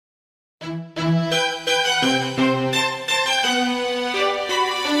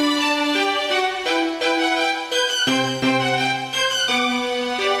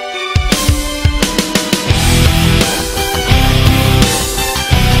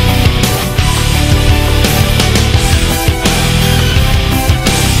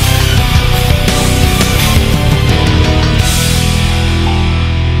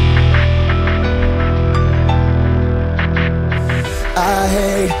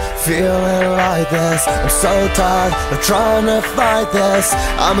feeling like this. I'm so tired of trying to fight this.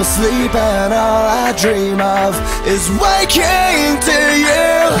 I'm asleep and all I dream of is waking to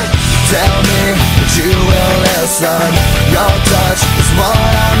you. Tell me that you will listen. Your touch is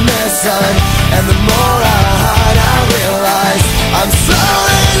what I'm missing, and the more I hide I realize I'm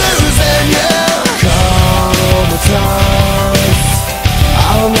slowly losing you. Comatose,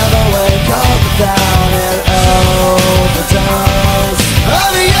 I'll never wake up without an overdose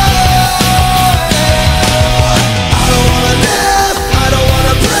of you. I don't wanna live, I don't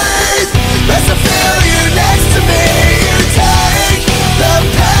wanna breathe, just to feel you next to me. You take the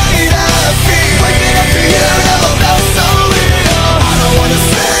pain I feel. Waking up to you never felt so real. I don't wanna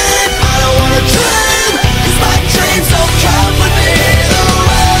sleep, I don't wanna dream, 'cause my dreams don't come with me. The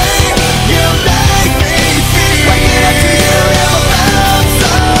way you make me feel. Waking up to you never felt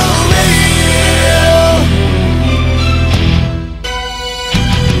so real.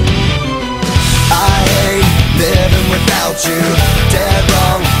 I hate living without you. Dead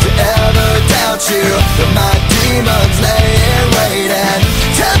wrong to ever doubt you. But my demons lay in wait and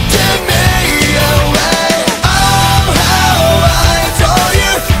tempting me away. Oh, how I adore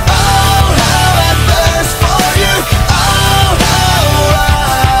you. Oh, how I thirst for you. Oh, how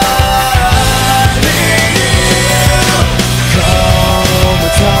I need you.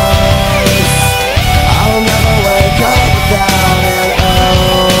 Comatose, I'll never wake up without an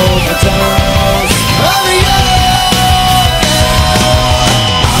overdose of you.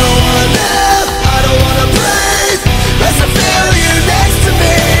 I don't wanna live, I don't wanna breathe, just to feel you next to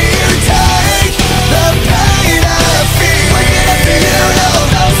me. You take the pain I feel. Waking up to you never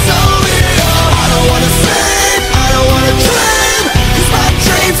felt so real. I don't wanna sleep, I don't wanna dream, 'cause my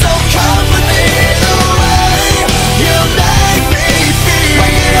dreams don't come with me. The way you make me feel.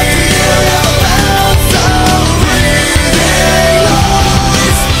 Waking up to you never felt so real.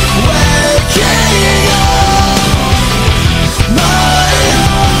 Eyes waking up, my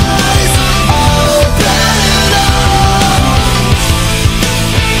eyes open up.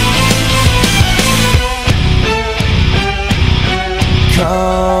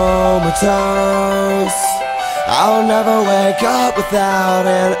 Comatose, I'll never wake up without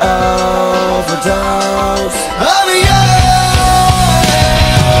an overdose of you.